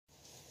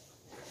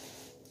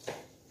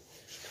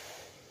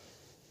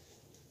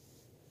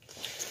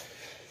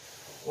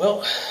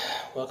Well,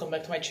 welcome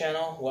back to my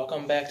channel.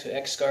 Welcome back to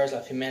X Scars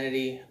of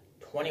Humanity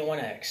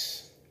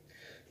 21X.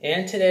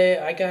 And today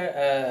I got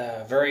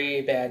a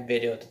very bad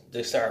video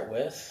to start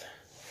with.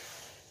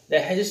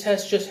 That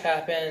has just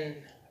happened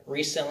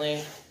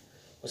recently,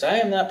 which I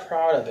am not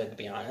proud of it, to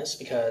be honest,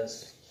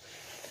 because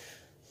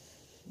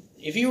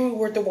if you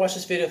were to watch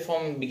this video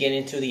from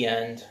beginning to the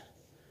end,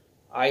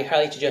 I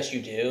highly suggest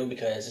you do,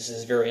 because this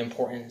is very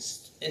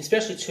important,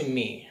 especially to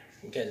me,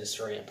 because it's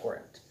very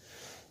important.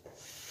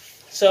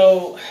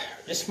 So,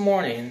 this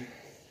morning,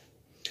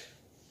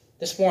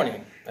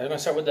 I'm going to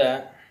start with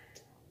that.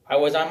 I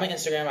was on my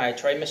Instagram, I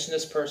tried messaging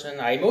this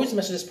person. I always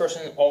message this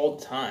person all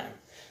the time,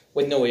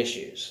 with no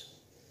issues.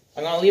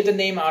 I'm going to leave the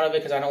name out of it,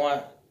 because I don't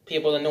want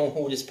people to know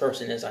who this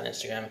person is on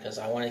Instagram, because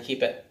I want to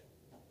keep it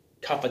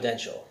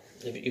confidential,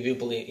 if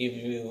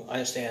you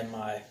understand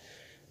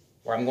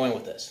where I'm going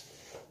with this.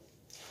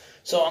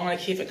 So, I'm going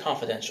to keep it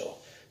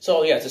confidential.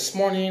 So, yeah, this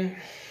morning,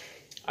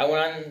 I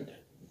went on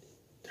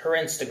her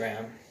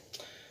Instagram.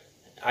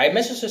 I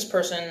message this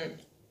person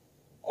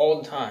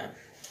all the time,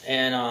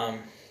 and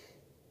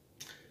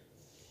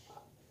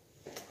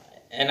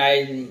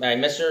I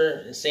message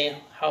her saying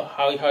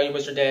how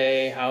was your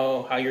day,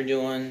 how you're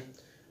doing.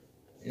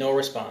 No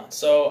response.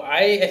 So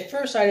at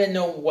first I didn't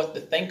know what to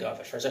think of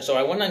at first. So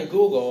I went on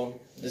Google.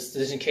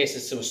 This in case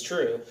this was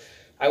true.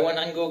 I went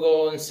on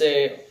Google and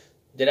say,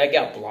 did I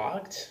get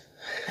blocked?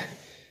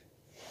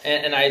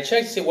 And I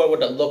checked to see what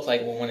would it look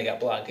like when it got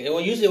blocked.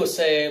 Usually it would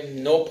say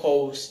no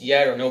post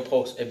yet or no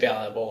post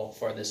available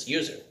for this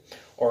user.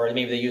 Or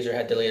maybe the user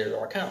had deleted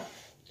her account.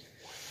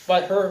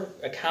 But her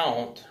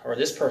account, or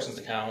this person's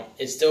account,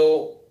 is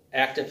still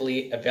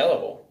actively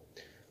available.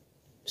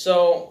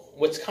 So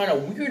what's kind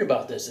of weird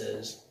about this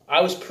is,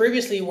 I was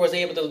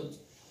able to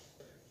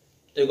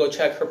go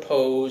check her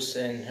posts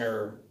and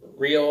her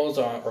reels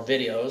or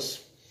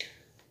videos.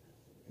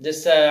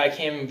 This I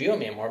can't even view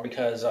them anymore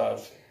because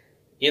of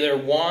either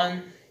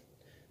one,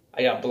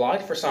 I got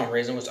blocked for some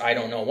reason, which I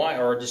don't know why,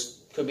 or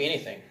just could be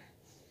anything.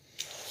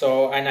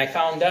 So, and I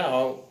found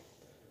out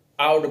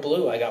of the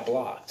blue, I got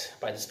blocked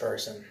by this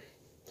person.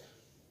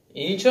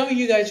 And some of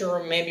you guys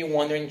are maybe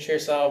wondering to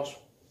yourselves,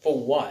 for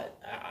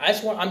what?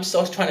 I'm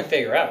still trying to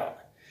figure out.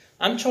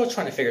 I'm still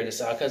trying to figure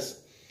this out,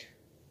 because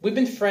we've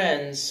been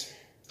friends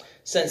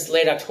since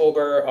late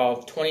October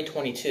of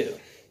 2022.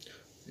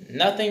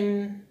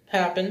 Nothing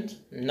happened.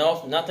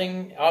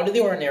 Nothing out of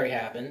the ordinary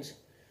happened.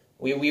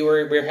 We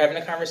were having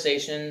a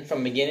conversation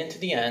from beginning to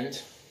the end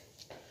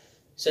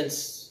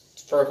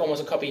for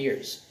almost a couple of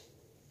years.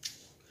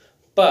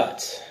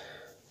 But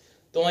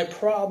the only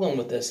problem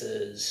with this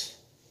is,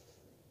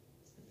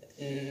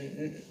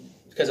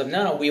 because of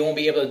now, we won't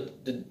be able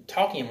to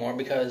talk anymore,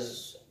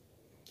 because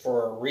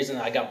for a reason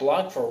I got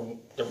blocked, for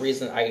the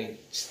reason I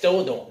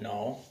still don't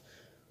know,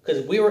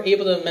 because we were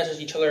able to message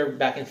each other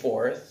back and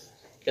forth,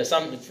 because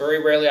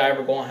very rarely I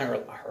ever go on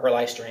her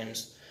live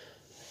streams,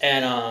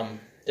 and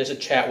there's a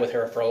chat with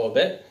her for a little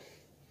bit.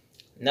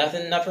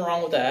 Nothing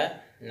wrong with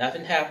that.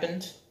 Nothing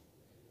happened.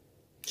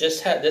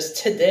 Just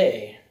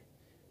today,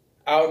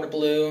 out of the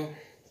blue,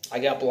 I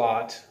got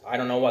blocked. I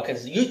don't know why,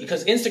 because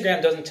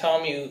Instagram doesn't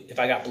tell me if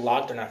I got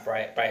blocked or not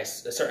by a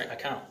certain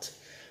account,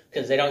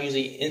 because they don't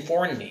usually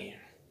inform me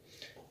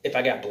if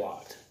I got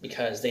blocked,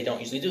 because they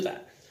don't usually do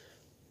that.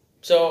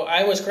 So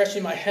I was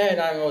scratching my head,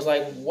 and I was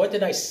like, what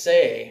did I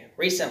say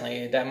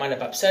recently that might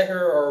have upset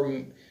her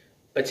or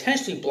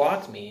potentially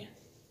blocked me?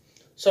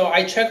 So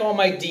I check all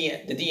the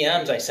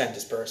DMs I sent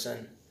this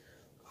person.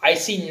 I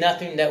see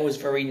nothing that was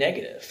very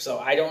negative. So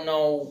I don't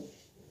know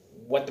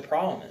what the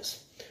problem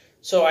is.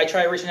 So I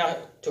try reaching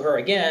out to her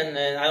again,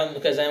 and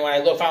because then when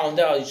I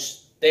found out,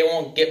 they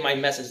won't get my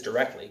message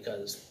directly,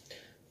 because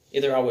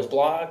either I was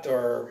blocked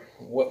or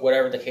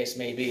whatever the case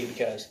may be.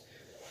 Because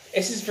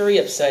it's just very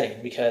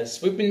upsetting,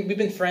 because we've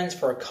been friends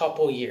for a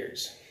couple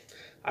years.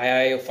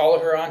 I follow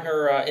her on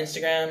her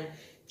Instagram,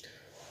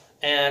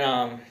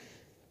 and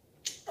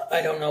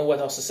I don't know what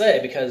else to say,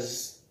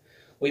 because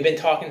we've been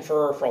talking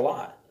for a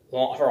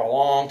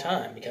long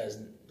time, because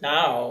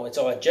now it's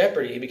all at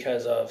jeopardy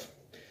because of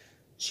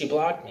she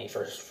blocked me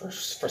for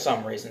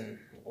some reason.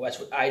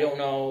 I don't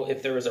know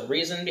if there was a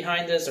reason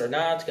behind this or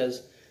not,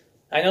 because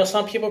I know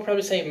some people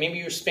probably say maybe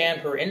you spammed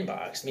her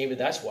inbox. Maybe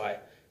that's why.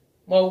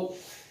 Well,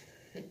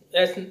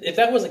 if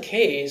that was the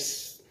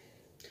case,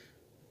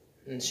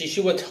 she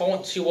would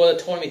have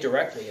told me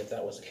directly if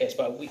that was the case.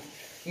 But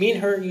me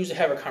and her usually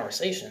have a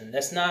conversation.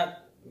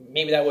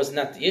 Maybe that was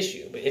not the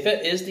issue. But if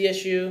it is the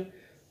issue,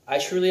 I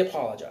truly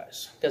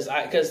apologize.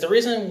 Because the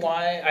reason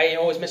why I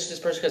always message this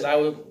person,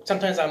 because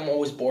sometimes I'm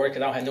always bored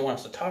because I don't have no one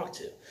else to talk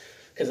to.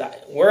 Because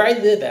where I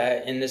live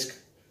at, in this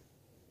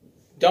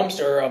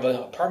dumpster of an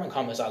apartment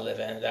complex I live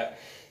in that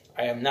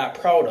I am not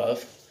proud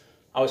of,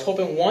 I was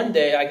hoping one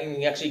day I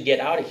can actually get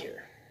out of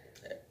here.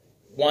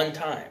 One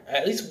time.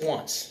 At least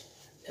once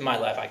in my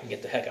life I can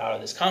get the heck out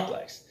of this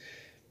complex.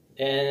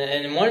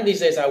 And one of these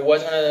days I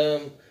was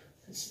going to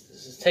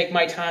take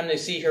my time to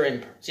see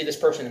this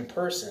person in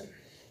person.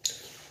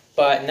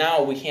 But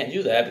now we can't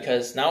do that,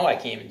 because now I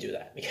can't even do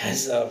that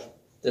because of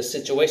the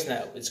situation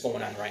that is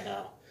going on right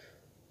now.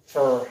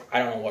 For I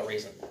don't know what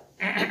reason.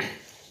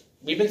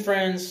 We've been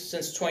friends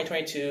since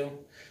 2022.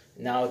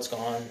 Now it's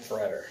gone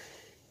forever.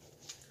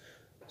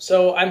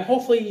 So I'm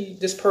hopefully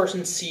this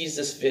person sees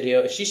this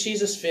video. If she sees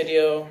this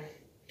video,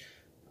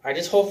 I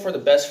just hope for the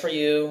best for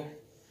you.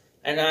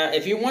 And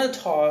if you want to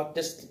talk,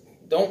 just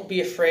don't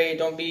be afraid.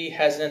 Don't be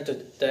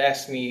hesitant to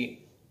ask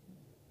me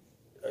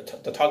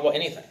to talk about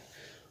anything.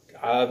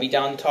 I'll be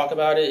down to talk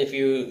about it. If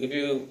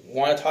you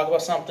want to talk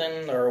about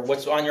something or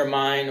what's on your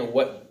mind or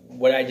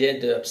what I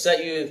did to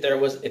upset you,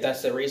 if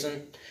that's the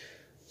reason,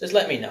 just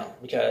let me know,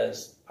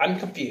 because I'm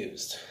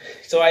confused.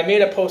 So I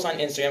made a post on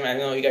Instagram. I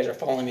know you guys are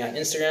following me on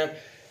Instagram.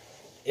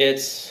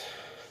 It's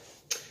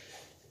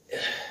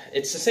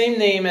the same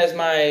name as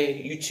my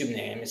YouTube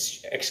name.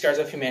 It's X Scars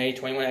of Humanity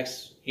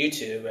 21X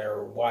YouTube,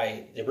 or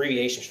Y, the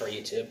abbreviations for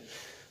YouTube.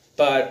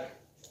 But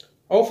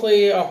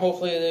hopefully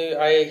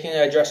I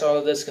can address all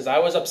of this, because I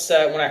was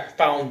upset when I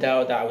found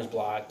out that I was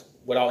blocked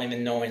without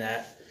even knowing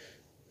that.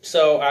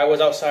 So I was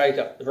outside,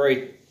 got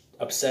very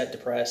upset,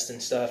 depressed,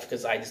 and stuff,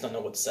 because I just don't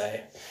know what to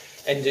say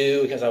and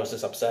do, because I was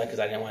just upset because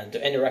I didn't want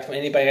to interact with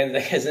anybody. And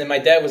then my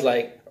dad was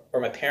like, or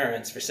my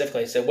parents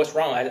specifically said, "What's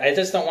wrong?" I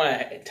just don't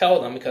want to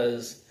tell them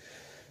because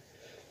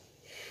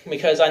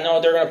I know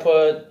they're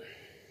gonna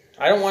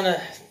I don't want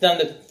them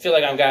to feel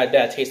like I've got a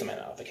bad taste in my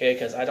mouth, okay?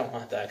 Because I don't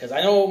want that. Because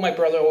I know my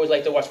brother always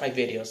liked to watch my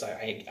videos.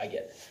 I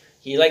get it.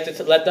 He liked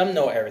to let them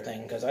know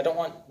everything, because I don't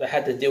want to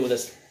have to deal with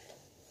this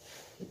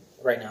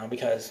right now.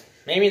 Because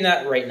maybe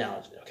not right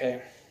now,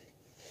 okay?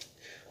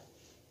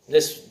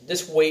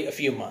 This wait a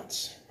few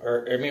months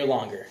or maybe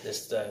longer.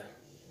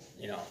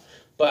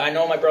 But I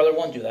know my brother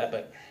won't do that.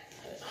 But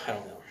I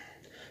don't know.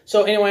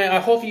 So anyway, I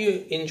hope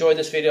you enjoyed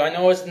this video. I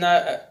know it's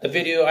not a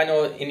video I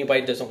know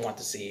anybody doesn't want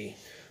to see,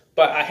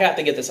 but I have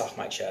to get this off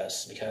my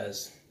chest,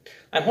 because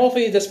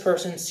hopefully this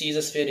person sees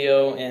this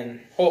video and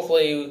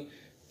hopefully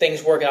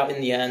things work out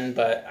in the end.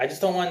 But I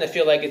just don't want to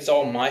feel like it's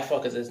all my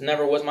fault, because it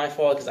never was my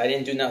fault, because I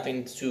didn't do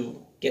nothing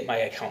to get my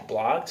account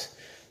blocked.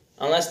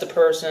 Unless the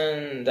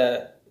person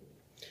that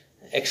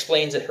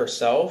explains it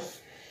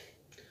herself,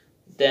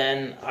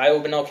 then I would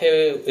have been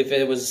okay if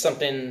it was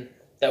something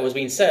that was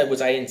being said,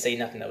 was I didn't say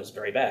nothing that was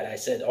very bad. I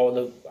said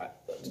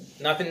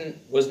nothing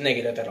was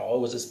negative at all. It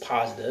was just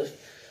positive,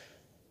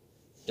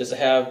 just to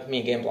have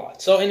me getting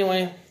blocked. So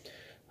anyway,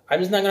 I'm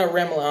just not going to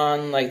ramble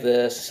on like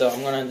this. So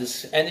I'm going to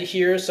just end it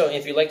here. So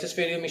if you like this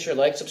video, make sure to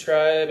like,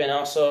 subscribe, and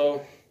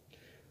also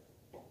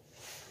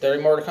there'll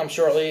be more to come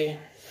shortly.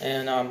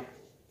 And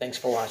thanks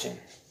for watching.